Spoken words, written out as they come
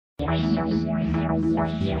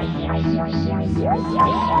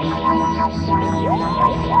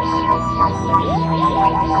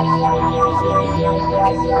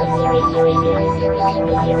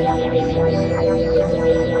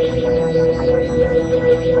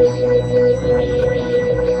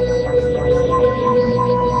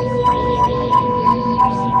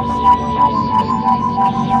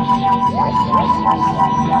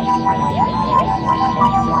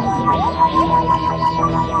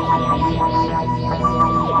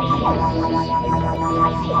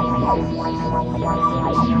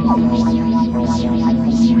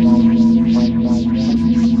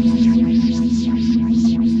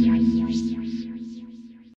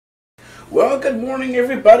Well, good morning,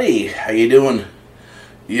 everybody. How you doing?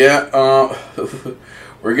 Yeah,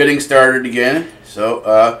 we're getting started again. So,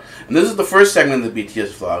 and this is the first segment of the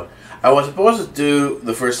BTS vlog. I was supposed to do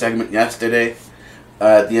the first segment yesterday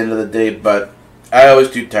at the end of the day, but I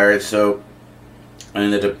was too tired, so I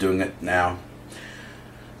ended up doing it now.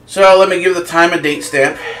 So, let me give the time and date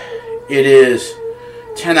stamp. It is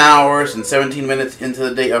 10 hours and 17 minutes into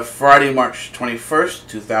the day of Friday, March 21st,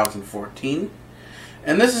 2014.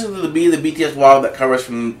 And this is going to be the BTS vlog that covers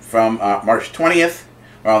from March 20th,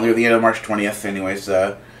 well, near the end of March 20th, anyways,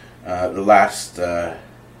 the last,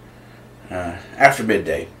 after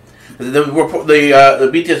midday. The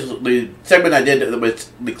BTS, the segment I did,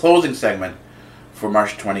 the closing segment for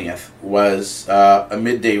March 20th was a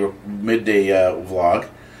midday vlog.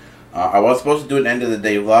 I was supposed to do an end of the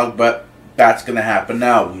day vlog, but that's going to happen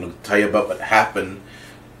now. I'm going to tell you about what happened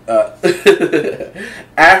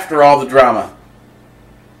after all the drama.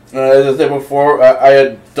 As I said before, I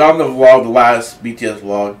had done the vlog, the last BTS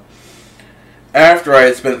vlog, after I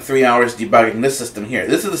had spent 3 hours debugging this system here.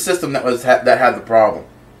 This is the system that had the problem,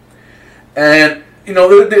 and you know,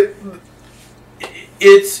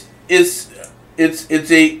 it's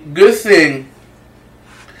a good thing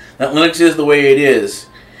that Linux is the way it is,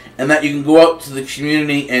 and that you can go out to the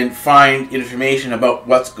community and find information about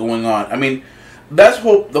what's going on. I mean, that's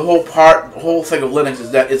the whole thing of Linux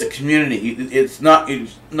is that it's a community. It's not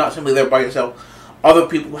simply there by yourself. Other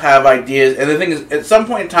people have ideas, and the thing is, at some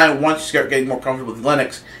point in time, once you start getting more comfortable with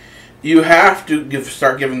Linux, you have to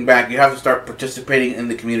start giving back. You have to start participating in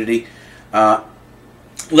the community,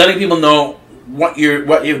 letting people know what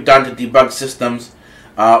you've done to debug systems,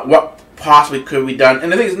 what possibly could be done.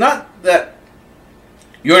 And the thing is not that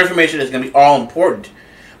your information is going to be all important,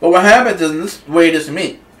 but what happens is, and this is the way it is to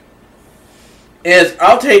me, is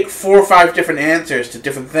I'll take 4 or 5 different answers to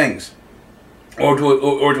different things, or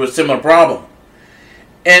to a similar problem,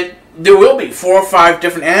 and there will be 4 or 5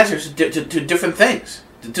 different answers to different things,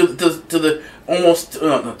 to the almost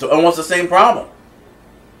the same problem.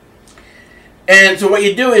 And so what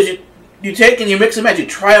you do is you take and you mix and match. You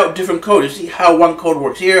try out different code. You see how one code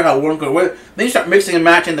works here, how one code works. Then you start mixing and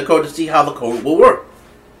matching the code to see how the code will work.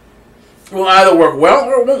 It will either work well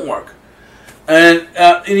or it won't work. And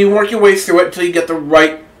you work your way through it until you get the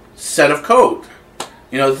right set of code.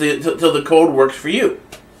 You know, till the code works for you.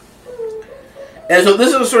 And so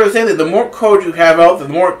this is the sort of thing that the more code you have out, the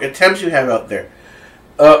more attempts you have out there,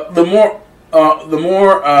 the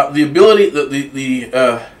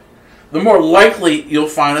more likely you'll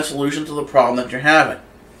find a solution to the problem that you're having.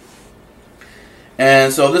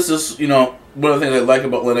 And so this is, you know, one of the things I like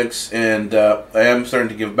about Linux, and I am starting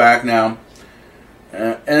to give back now.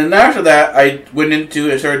 And after that, I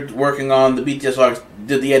started working on the BTS vlog,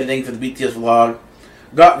 did the editing for the BTS vlog,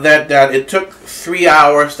 got that done. It took 3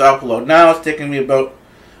 hours to upload. Now it's taking me about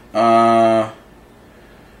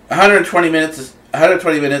 120 minutes.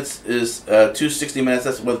 120 minutes is 260 minutes.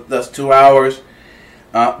 That's 2 hours.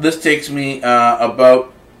 This takes me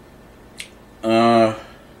about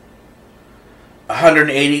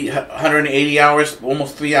 180 hours,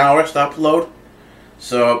 almost 3 hours to upload.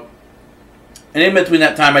 So. And in between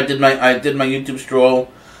that time, I did my YouTube Stroll.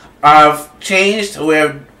 I've changed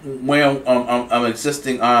where I'm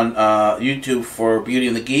existing on YouTube for Beauty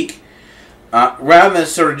and the Geek. Rather than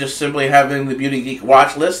sort of just simply having the Beauty and Geek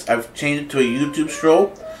watch list, I've changed it to a YouTube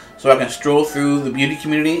Stroll, so I can stroll through the beauty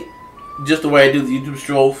community, just the way I do the YouTube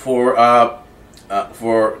Stroll for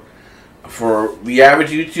the average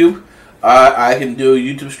YouTube. I can do a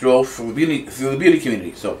YouTube Stroll for the beauty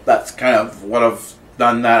community. So that's kind of what I've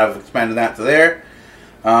done. That I've expanded that to there,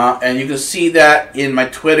 and you can see that in my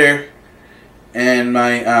Twitter and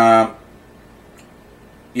my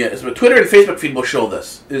so my Twitter and Facebook feed will show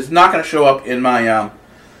this. It's not going to show up in my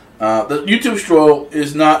the YouTube Stroll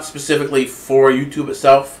is not specifically for YouTube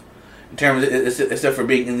itself in terms of, except for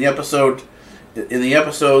being in the episodes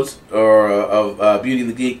or of Beauty and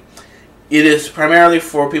the Geek. It is primarily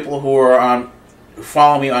for people who are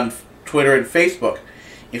follow me on Twitter and Facebook.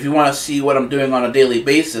 If you want to see what I'm doing on a daily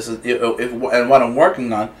basis and what I'm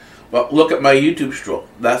working on, well, look at my YouTube Stroll.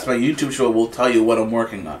 That's my YouTube Stroll. Will tell you what I'm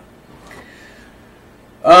working on.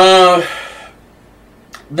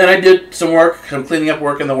 Then I did some cleaning up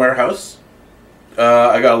work in the warehouse.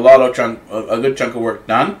 I got a good chunk of work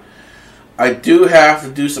done. I do have to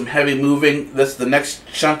do some heavy moving. This is the next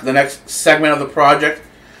chunk, the next segment of the project.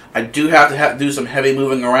 I do have to do some heavy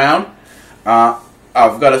moving around.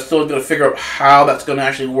 I've still got to figure out how that's going to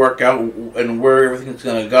actually work out and where everything's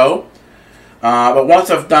going to go. But once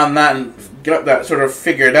I've done that and got that sort of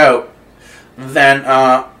figured out, then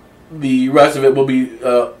the rest of it will be,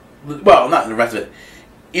 well, not the rest of it.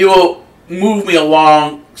 It will move me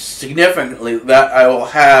along significantly that I will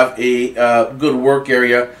have a good work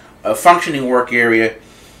area, a functioning work area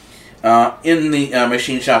in the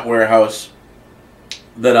machine shop warehouse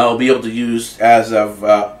that I'll be able to use as of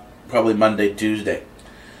probably Monday, Tuesday.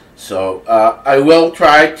 So I will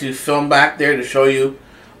try to film back there to show you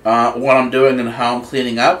what I'm doing and how I'm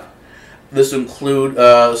cleaning up. This will include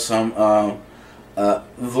some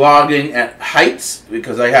vlogging at heights,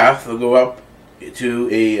 because I have to go up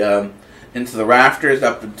to into the rafters,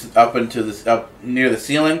 up near the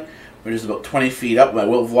ceiling, which is about 20 feet up. I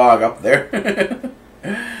will vlog up there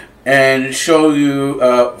and show you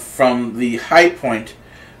from the high point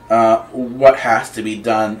what has to be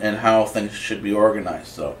done and how things should be organized.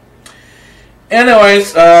 So,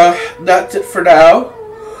 anyways, that's it for now.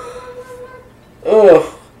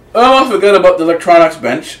 Oh, I almost forgot about the electronics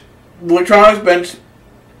bench. The electronics bench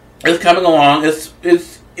is coming along.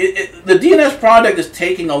 The DNS project is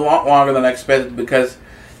taking a lot longer than I expected, because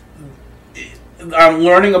I'm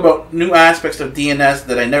learning about new aspects of DNS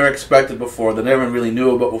that I never expected before, that I never really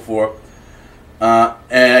knew about before, and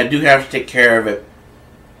I do have to take care of it.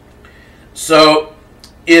 So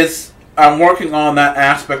I'm working on that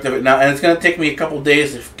aspect of it now, and it's going to take me a couple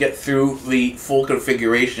days to get through the full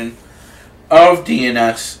configuration of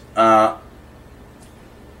DNS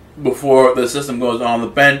before the system goes on the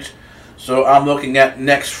bench. So I'm looking at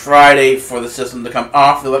next Friday for the system to come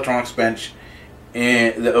off the electronics bench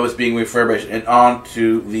and that was being refurbished and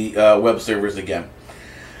onto the web servers again.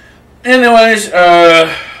 Anyways,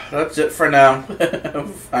 that's it for now.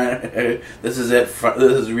 This is it.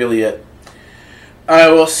 This is really it. I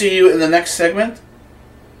will see you in the next segment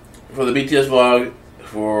for the BTSvlog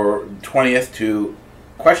for 20th to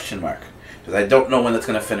question mark, because I don't know when that's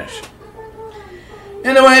going to finish.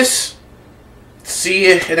 Anyways, see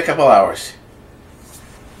you in a couple hours.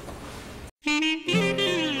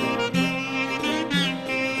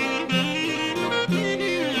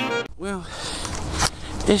 Well,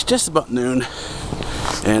 it's just about noon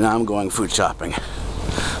and I'm going food shopping.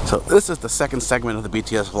 So this is the second segment of the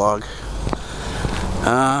BTSvlog.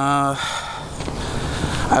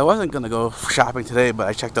 I wasn't gonna go shopping today, but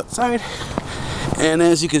I checked outside, and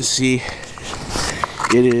as you can see,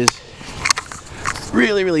 it is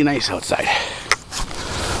really, really nice outside.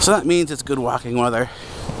 So that means it's good walking weather,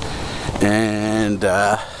 and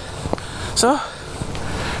so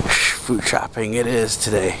food shopping it is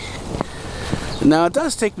today. Now it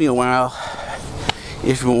does take me a while,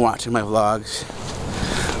 if you've been watching my vlogs,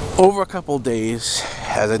 over a couple days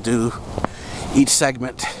as I do each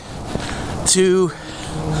segment, to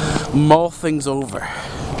mull things over,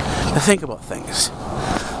 to think about things.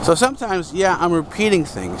 So sometimes, yeah, I'm repeating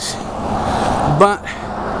things, but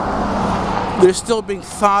they're still being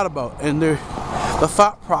thought about, and the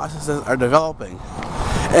thought processes are developing.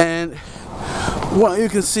 And what you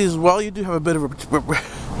can see is, while you do have a bit of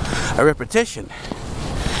a repetition,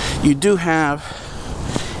 you do have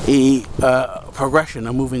a progression,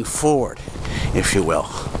 a moving forward, if you will.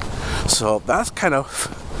 So that's kind of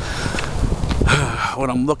what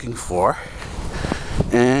I'm looking for,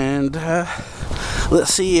 and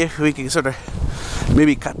let's see if we can sort of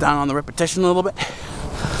maybe cut down on the repetition a little bit.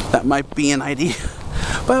 That might be an idea,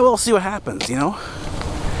 but we'll see what happens, you know.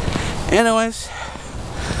 Anyways,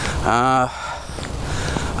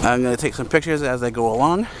 I'm going to take some pictures as I go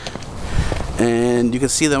along, and you can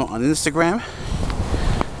see them on Instagram.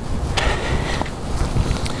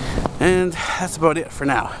 And that's about it for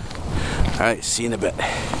now. Alright, see you in a bit.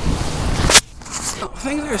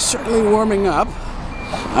 Things are certainly warming up.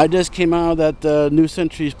 I just came out of that New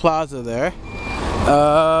Centuries Plaza there.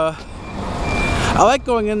 I like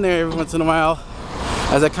going in there every once in a while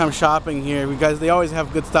as I come shopping here, because they always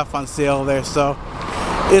have good stuff on sale there. So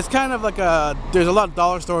it's kind of like there's a lot of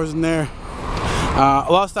dollar stores in there. A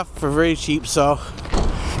lot of stuff for very cheap. So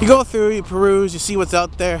you go through, you peruse, you see what's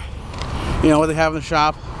out there, you know, what they have in the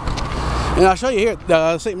shop. And I'll show you here,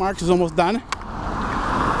 St. Mark's is almost done.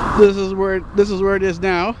 this is where it is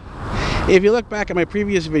now. If you look back at my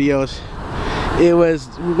previous videos, it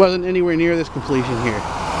wasn't anywhere near this completion here.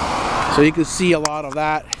 So you can see a lot of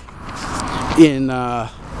that in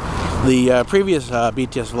the previous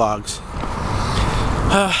BTS vlogs.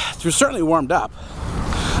 It's certainly warmed up.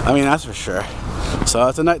 I mean, that's for sure. So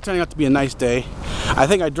it's turning out to be a nice day. I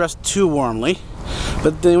think I dressed too warmly,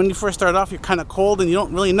 but then when you first start off, you're kind of cold and you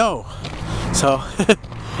don't really know. So,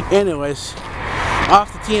 anyways,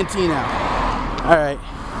 off to TNT now. All right.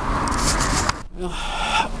 Well,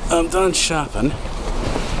 I'm done shopping.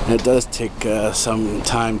 It does take some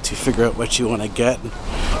time to figure out what you want to get,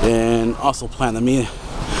 and also plan the menu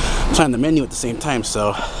at the same time.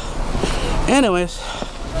 So, anyways,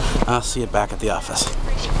 I'll see you back at the office.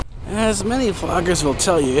 As many vloggers will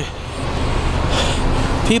tell you,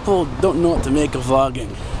 people don't know what to make of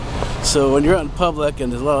vlogging. So when you're out in public and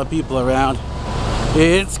there's a lot of people around,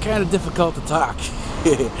 it's kind of difficult to talk.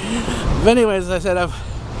 But anyways, as I said, I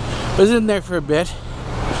was in there for a bit,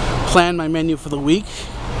 planned my menu for the week,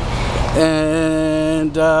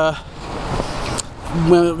 and I'm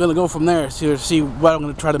gonna go from there to see what I'm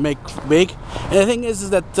gonna try to make. And the thing is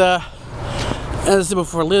that, as I said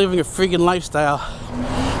before, living a freaking lifestyle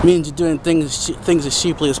means you're doing things as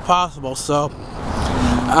cheaply as possible. So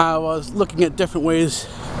I was looking at different ways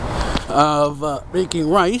of making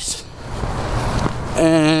rice,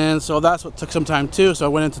 and so that's what took some time too. So I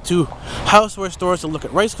went into 2 houseware stores to look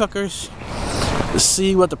at rice cookers, to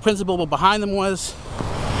see what the principle behind them was,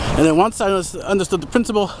 and then once I understood the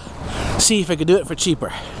principle, see if I could do it for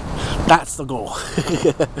cheaper. That's the goal.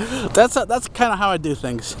 That's kind of how I do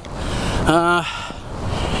things.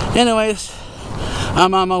 Anyways,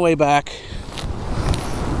 I'm on my way back.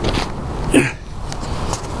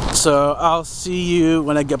 So I'll see you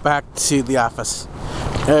when I get back to the office.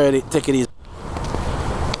 Alrighty, take it easy.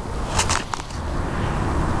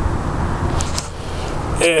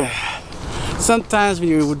 Sometimes when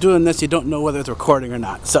you're doing this, you don't know whether it's recording or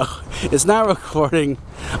not. So it's not recording.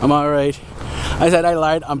 I'm alright. I said I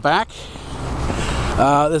lied. I'm back.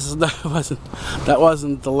 That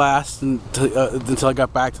wasn't the last until I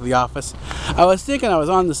got back to the office. I was thinking I was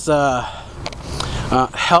on this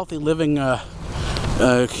healthy living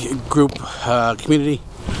group community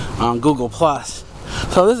on Google Plus.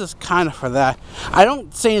 So this is kind of for that. I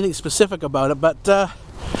don't say anything specific about it, but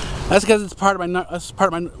that's because it's part of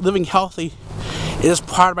my living healthy. It is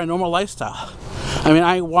part of my normal lifestyle. I mean,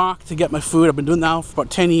 I walk to get my food. I've been doing that now for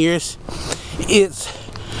about 10 years. It's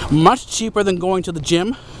much cheaper than going to the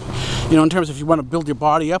gym. You know, in terms of if you want to build your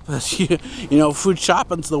body up, you know, food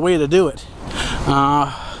shopping's the way to do it.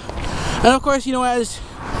 And of course, you know,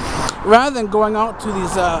 rather than going out to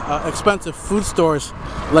these expensive food stores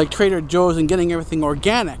like Trader Joe's and getting everything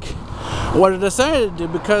organic, what I decided to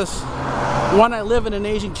do, because one, I live in an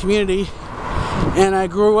Asian community, and I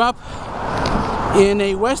grew up in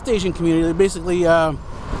a West Asian community, basically a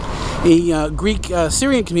Greek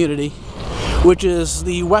Syrian community, which is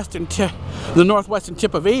the northwestern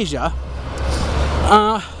tip of Asia.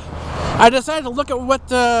 I decided to look at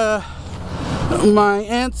what my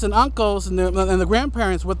aunts and uncles and the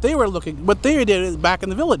grandparents, what they did back in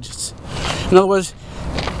the villages. In other words,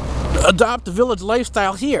 adopt the village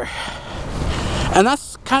lifestyle here. And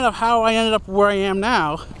that's kind of how I ended up where I am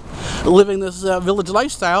now, living this village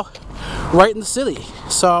lifestyle right in the city.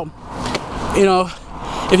 So, you know,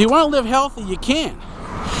 if you want to live healthy, you can.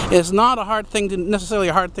 It's not necessarily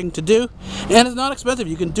a hard thing to do, and it's not expensive.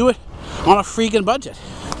 You can do it on a freaking budget.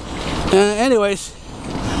 Anyways,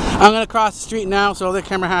 I'm going to cross the street now, so the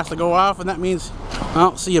camera has to go off, and that means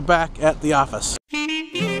I'll see you back at the office.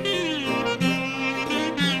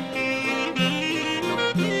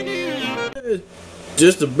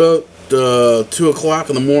 Just about 2 o'clock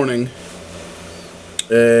in the morning,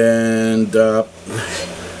 and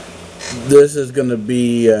this is going to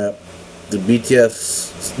be the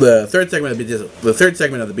third segment of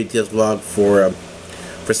the BTS vlog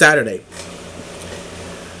for Saturday.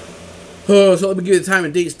 Oh, so let me give you the time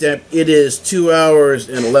and date stamp. It is 2 hours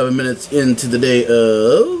and 11 minutes into the day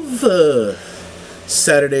of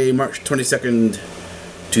Saturday, March 22nd,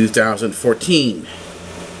 2014.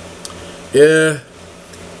 Yeah,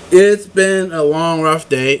 it's been a long, rough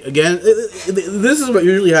day. Again, this is what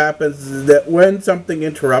usually happens, is that when something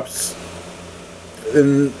interrupts,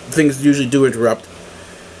 and things usually do interrupt,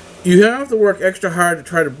 you have to work extra hard to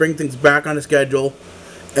try to bring things back on the schedule,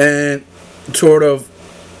 and sort of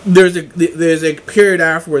there's a period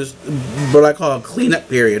afterwards, what I call a cleanup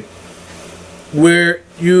period, where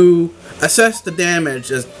you assess the damage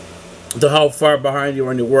as to how far behind you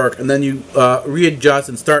are in your work, and then you readjust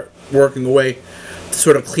and start working away to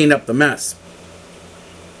sort of clean up the mess.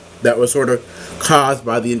 that was sort of caused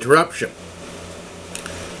by the interruption.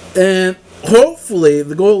 And hopefully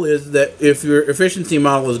the goal is that if your efficiency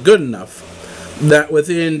model is good enough, that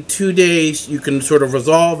within 2 days you can sort of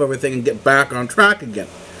resolve everything and get back on track again.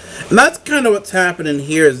 And that's kind of what's happening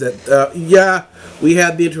here, is that, yeah, we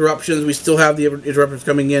had the interruptions, we still have the interruptions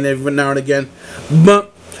coming in every now and again,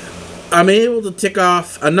 but I'm able to tick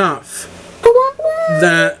off enough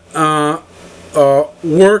that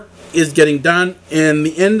work is getting done, and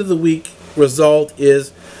the end of the week result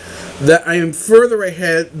is that I am further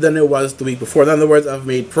ahead than it was the week before. In other words, I've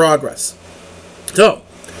made progress. So,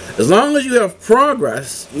 as long as you have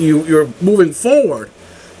progress, you're moving forward,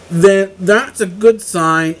 then that's a good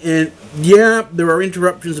sign. And yeah, there are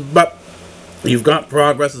interruptions, but you've got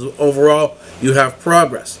progress. Overall, you have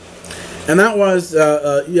progress. And that was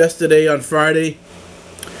yesterday on Friday.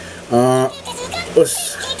 On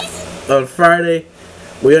Friday,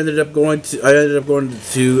 we ended up going to.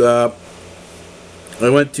 I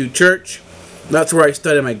went to church. That's where I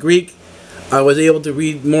studied my Greek. I was able to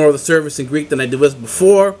read more of the service in Greek than I was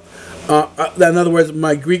before. In other words,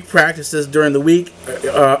 my Greek practices during the week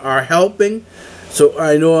are helping, so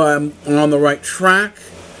I know I'm on the right track.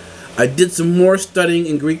 I did some more studying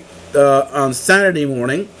in Greek on Saturday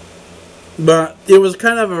morning, but it was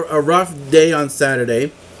kind of a rough day on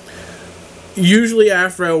Saturday. Usually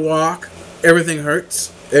after I walk, everything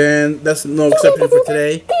hurts, and that's no exception for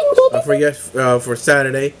today. For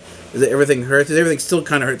Saturday, is that everything hurts. Everything still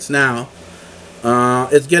kind of hurts now.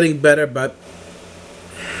 It's getting better, but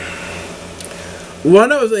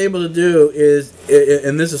what I was able to do is,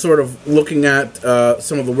 and this is sort of looking at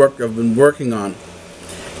some of the work I've been working on,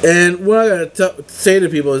 and what I gotta say to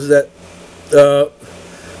people is that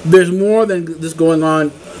there's more than this going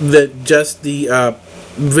on than just the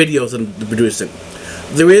videos I'm producing.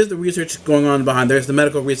 There is the research going on behind. There's the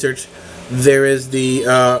medical research. There is the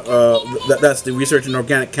that's the research in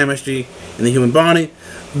organic chemistry in the human body.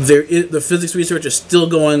 There is the physics research is still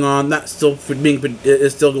going on. That's still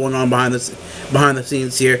is still going on behind the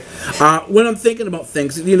scenes here. When I'm thinking about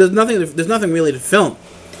things, there's nothing really to film.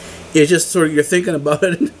 It's just sort of you're thinking about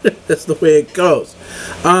it. That's the way it goes.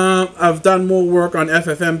 I've done more work on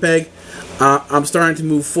FFmpeg. I'm starting to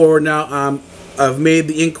move forward now. I've made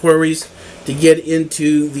the inquiries to get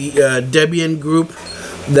into the Debian group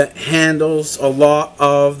that handles a lot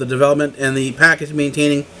of the development and the package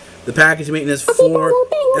maintenance for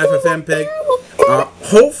FFmpeg.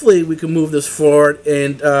 Hopefully we can move this forward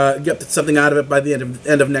and get something out of it by the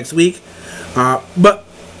end of next week. But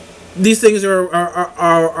these things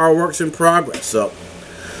are works in progress. So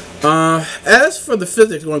as for the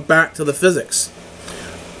physics, going back to the physics,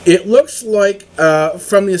 it looks like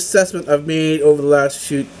from the assessment I've made over the last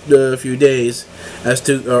few days as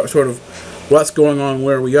to sort of what's going on,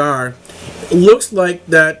 where we are, it looks like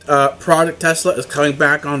that Project Tesla is coming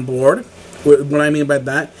back on board. What I mean by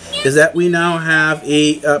that is that we now have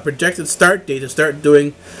a projected start date to start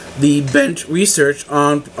doing the bench research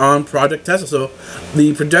on Project Tesla. So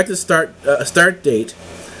the projected start date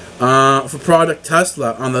for Project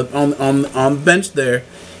Tesla on the bench there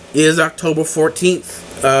is October 14th.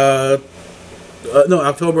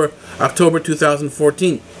 October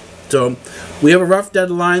 2014. So we have a rough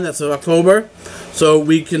deadline. That's October. So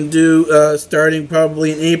we can do starting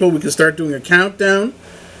probably in April. We can start doing a countdown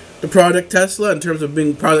to Project Tesla in terms of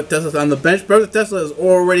being Project Tesla on the bench. Project Tesla is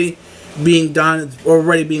already being done. It's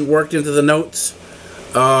already being worked into the notes.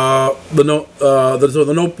 So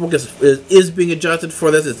the notebook is being adjusted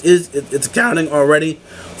for this. It's accounting already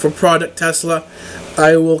for Project Tesla.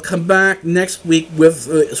 I will come back next week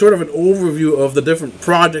with sort of an overview of the different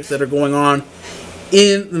projects that are going on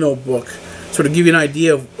in the notebook, sort of give you an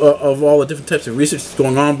idea of all the different types of research that's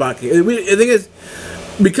going on back here. The thing is,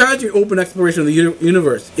 because you're open exploration of the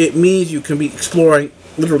universe, it means you can be exploring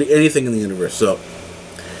literally anything in the universe. So,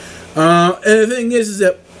 and the thing is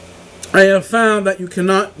that I have found that you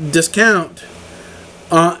cannot discount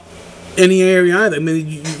any area either. I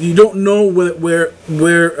mean, you don't know where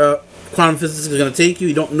quantum physics is going to take you.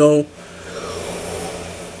 You don't know.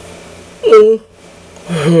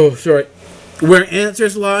 Sorry. Where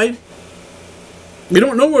answers lie. You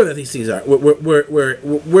don't know where these things are.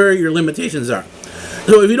 Where your limitations are.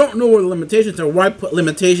 So if you don't know where the limitations are, why put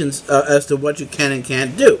limitations as to what you can and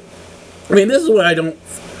can't do? I mean, this is what I don't.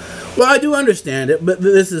 Well, I do understand it, but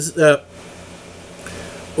this is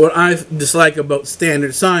what I dislike about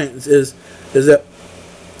standard science is that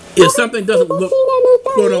if something doesn't look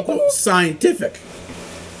quote unquote scientific,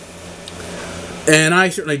 and I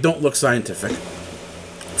certainly don't look scientific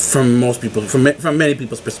from most people, from many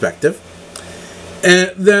people's perspective,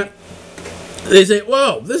 and that they say,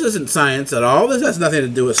 "Whoa, this isn't science at all. This has nothing to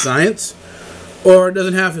do with science," or it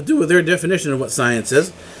doesn't have to do with their definition of what science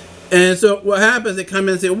is. And so what happens? They come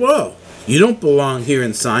in and say, "Whoa, you don't belong here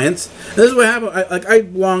in science." And this is what happened.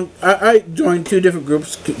 I joined 2 different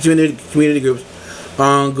groups, community groups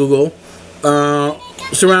on Google,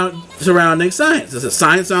 surrounding science. This is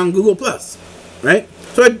Science on Google Plus, right?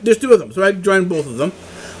 So there's 2 of them. So I joined both of them.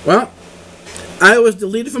 Well, I was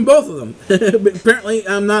deleted from both of them. Apparently,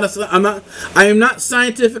 I am not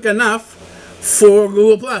scientific enough for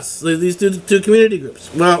Google Plus. These two community groups.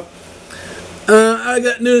 Well, I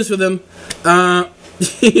got news for them.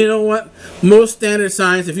 You know what? Most standard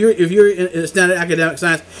science, if you're in standard academic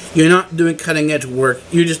science, you're not doing cutting edge work.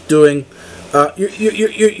 You're just doing,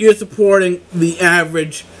 you're supporting the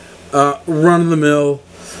average, run of the mill,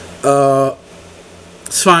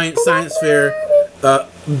 science fair,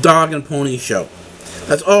 dog and pony show.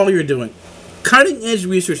 That's all you're doing. Cutting edge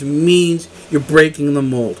research means you're breaking the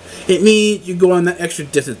mold. It means you go on that extra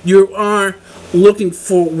distance. You are looking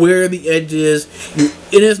for where the edge is.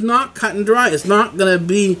 It is not cut and dry. It's not going to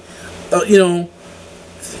be, you know,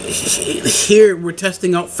 here we're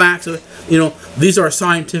testing out facts. You know, these are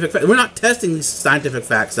scientific facts. We're not testing these scientific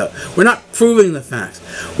facts out. We're not proving the facts.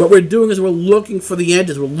 What we're doing is we're looking for the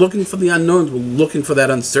edges. We're looking for the unknowns. We're looking for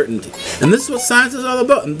that uncertainty. And this is what science is all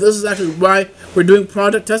about. And this is actually why we're doing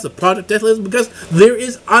Project Tesla. Project Tesla is because there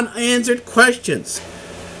is unanswered questions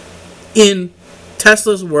in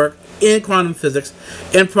Tesla's work in quantum physics,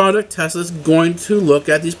 and Project Tesla is going to look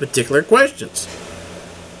at these particular questions.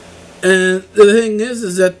 And the thing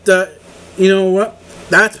is that, you know what?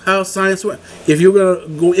 That's how science works. If you're going to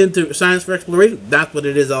go into science for exploration, that's what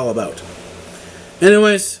it is all about.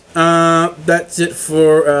 Anyways, that's it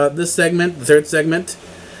for this segment, the 3rd segment.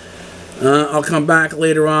 I'll come back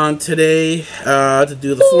later on today to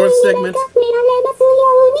do the 4th segment.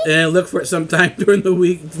 And look for it sometime during the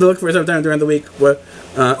week. Look for it sometime during the week, where,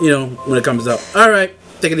 you know, when it comes out. All right,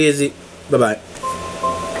 take it easy. Bye-bye.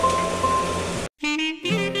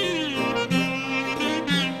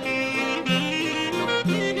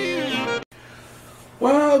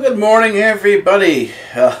 Well, good morning, everybody.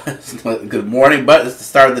 It's not good morning, but it's the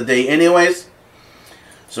start of the day anyways.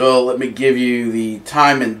 So let me give you the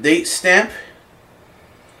time and date stamp.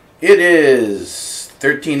 It is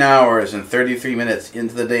 13 hours and 33 minutes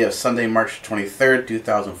into the day of Sunday, March 23rd,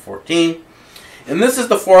 2014. And this is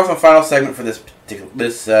the 4th and final segment for this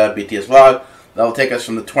BTS vlog. That will take us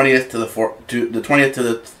from the 20th to the 20th to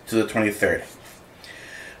the 23rd.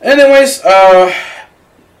 Anyways,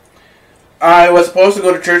 I was supposed to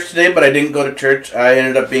go to church today, but I didn't go to church. I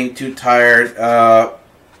ended up being too tired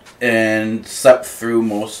and slept through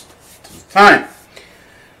most of the time.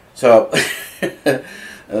 So,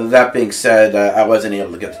 that being said, I wasn't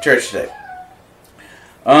able to get to church today.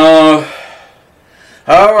 However,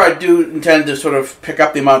 I do intend to sort of pick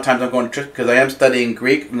up the amount of times I'm going to church, because I am studying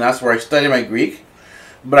Greek, and that's where I study my Greek.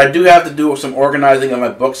 But I do have to do some organizing of my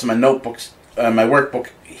books and my notebooks, my workbook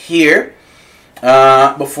here.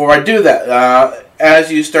 Before I do that,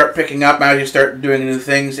 as you start picking up, as you start doing new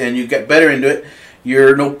things and you get better into it,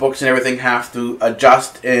 your notebooks and everything have to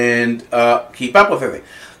adjust and keep up with everything.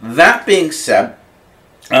 That being said,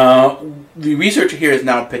 the research here is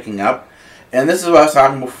now picking up, and this is what I was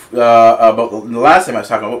talking about the last time I was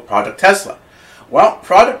talking about Project Tesla. Well,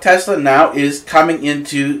 Project Tesla now is coming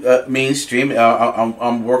into mainstream.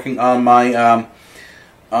 I'm working on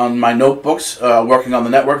my notebooks, working on the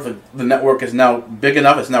network. The network is now big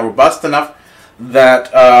enough, it's now robust enough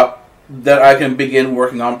that that I can begin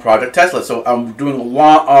working on Project Tesla. So I'm doing a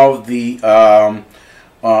lot of the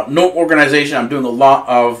note organization. I'm doing a lot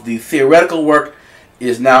of the theoretical work.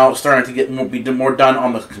 Is now starting to get more done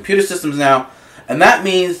on the computer systems now, and that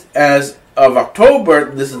means as of October,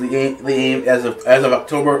 this is the aim as of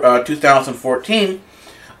October 2014.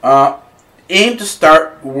 Aim to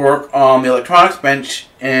start work on the electronics bench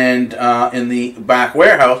and in the back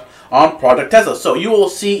warehouse on Project Tesla. So you will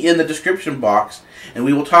see in the description box, and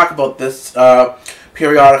we will talk about this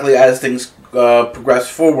periodically as things progress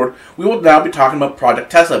forward. We will now be talking about Project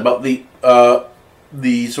Tesla, about the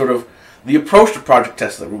sort of the approach to Project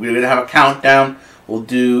Tesla. We're going to have a countdown. We'll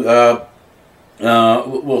do.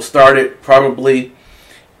 We'll start it probably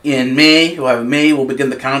in May. We'll have May. We'll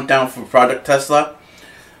begin the countdown for Project Tesla.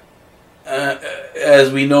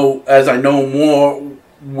 As I know more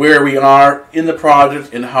where we are in the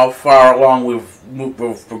project and how far along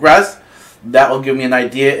we've progressed, that will give me an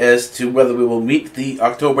idea as to whether we will meet the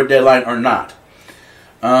October deadline or not.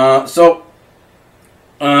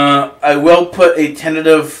 I will put a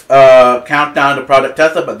tentative countdown to Project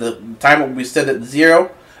Tesla, but the time will be set at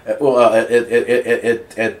 0. for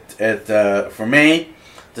May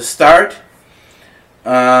to start.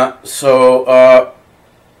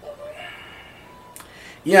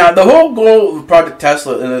 Yeah, the whole goal of Project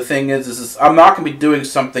Tesla, and the thing is I'm not going to be doing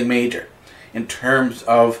something major in terms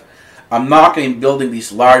of, I'm not going to be building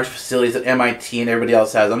these large facilities that MIT and everybody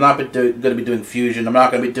else has. I'm not going to be doing fusion. I'm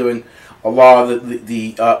not going to be doing a lot of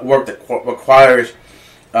the work that requires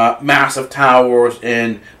massive towers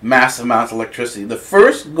and massive amounts of electricity. The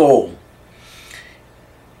first goal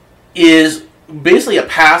is basically a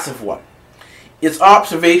passive one. It's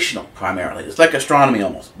observational primarily. It's like astronomy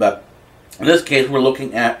almost, but in this case we're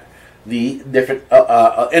looking at the different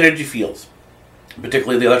energy fields,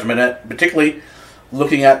 particularly the electromagnetic, particularly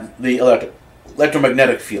looking at the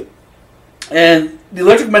electromagnetic field. And the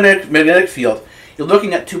electromagnetic field, you're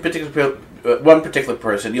looking at one particular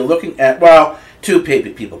person. You're looking at, well, two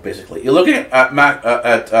people basically. You're looking at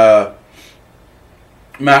Maxwell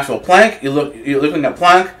Planck. You're looking at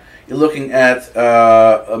Planck. You're looking at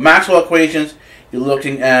Maxwell equations. You're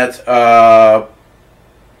looking at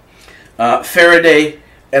Faraday,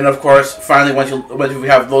 and of course, finally, once you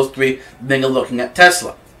have those three, then you're looking at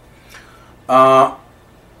Tesla.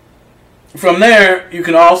 From there, you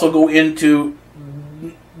can also go into,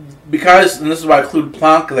 because, and this is why I include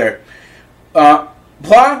Planck there.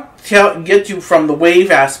 Planck gets you from the wave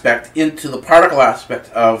aspect into the particle aspect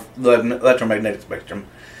of the electromagnetic spectrum,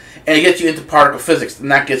 and it gets you into particle physics,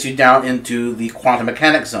 and that gets you down into the quantum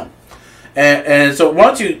mechanics zone. And so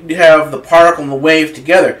once you have the particle and the wave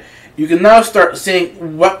together, you can now start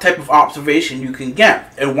seeing what type of observation you can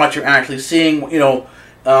get and what you're actually seeing, you know,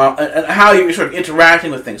 and how you're sort of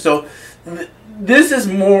interacting with things. So this is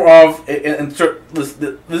more of, this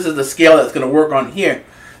is the scale that's going to work on here.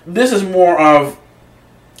 This is more of,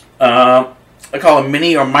 I call it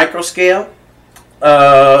mini or micro scale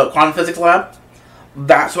quantum physics lab.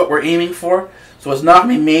 That's what we're aiming for. So it's not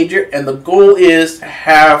going to be major, and the goal is to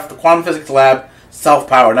have the quantum physics lab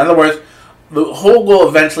self-powered. In other words, the whole goal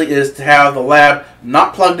eventually is to have the lab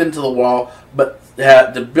not plugged into the wall, but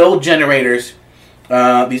to build generators,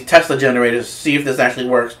 these Tesla generators, see if this actually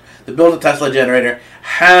works. To build a Tesla generator,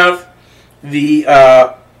 have the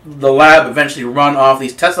lab eventually run off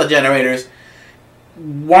these Tesla generators.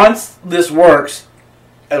 Once this works,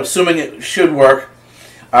 assuming it should work,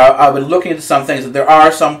 I've been looking into some things. There are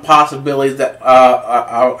some possibilities that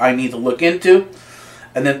I need to look into,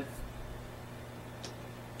 and then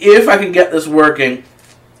if I can get this working,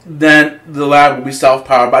 then the lab will be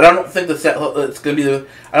self-powered. But I don't think it's going to be.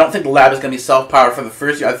 I don't think the lab is going to be self-powered for the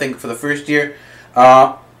first year. I think for the first year,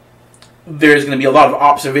 there's going to be a lot of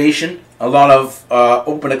observation, a lot of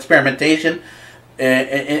open experimentation,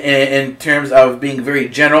 in terms of being very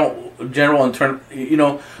general in terms, you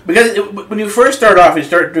know, because when you first start off, you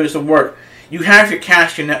start doing some work, you have to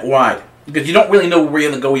cast your net wide because you don't really know where you're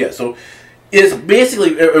going to go yet. So it's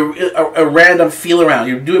basically a random feel around.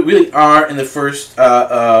 You really are in the first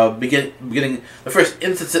beginning, the first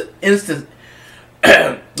instances,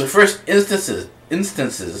 the first instances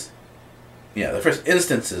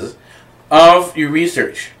of your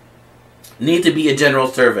research need to be a general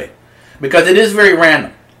survey because it is very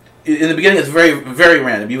random. In the beginning, it's very, very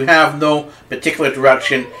random. You have no particular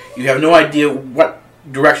direction. You have no idea what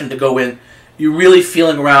direction to go in. You're really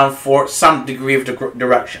feeling around for some degree of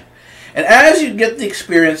direction. And as you get the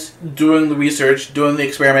experience doing the research, doing the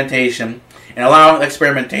experimentation, and allowing the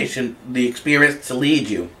experience to lead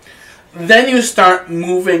you, then you start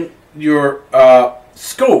moving your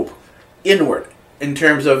scope inward in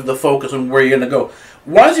terms of the focus on where you're going to go.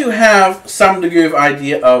 Once you have some degree of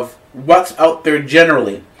idea of what's out there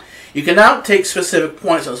generally, you can now take specific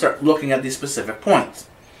points and start looking at these specific points.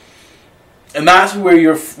 And that's where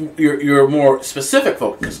your more specific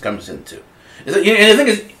focus comes into. And the thing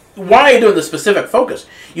is, why are you doing the specific focus?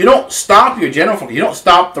 You don't stop your general focus. You don't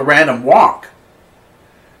stop the random walk.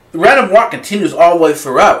 The random walk continues all the way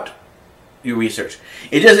throughout your research.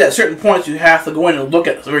 It's just at certain points you have to go in and look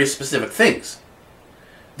at very specific things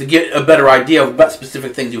to get a better idea of what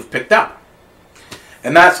specific things you've picked up.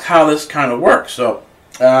 And that's how this kind of works. So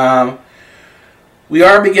we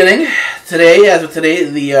are beginning today. As of today,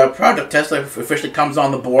 the Project Tesla officially comes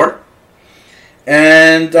on the board.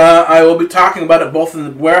 And I will be talking about it both in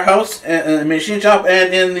the warehouse, and the machine shop,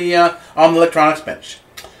 and in the on the electronics bench.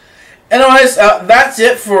 Anyways, that's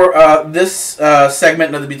it for this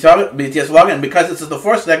segment of the BTSvlog, and because this is the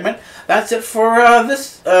fourth segment, that's it for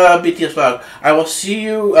this BTSvlog. I will see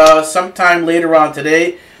you sometime later on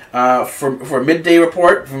today for a midday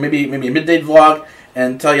report, for maybe a midday vlog,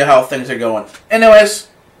 and tell you how things are going. Anyways,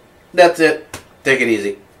 that's it. Take it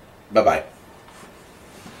easy. Bye-bye.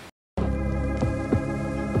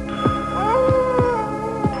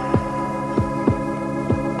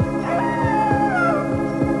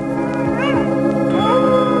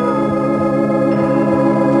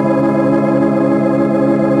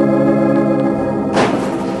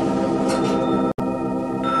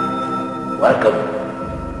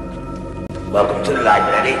 Welcome to the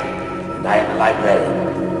library, and I am the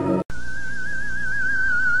librarian.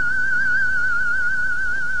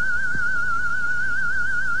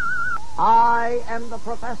 I am the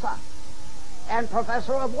professor. And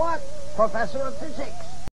professor of what? Professor of physics.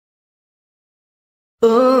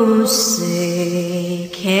 Oh, say,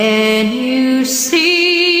 can you see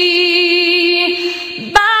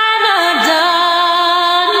by the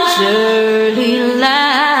dawn's early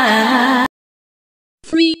light?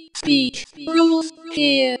 Free speech rules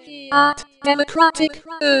here at Democratic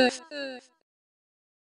Earth.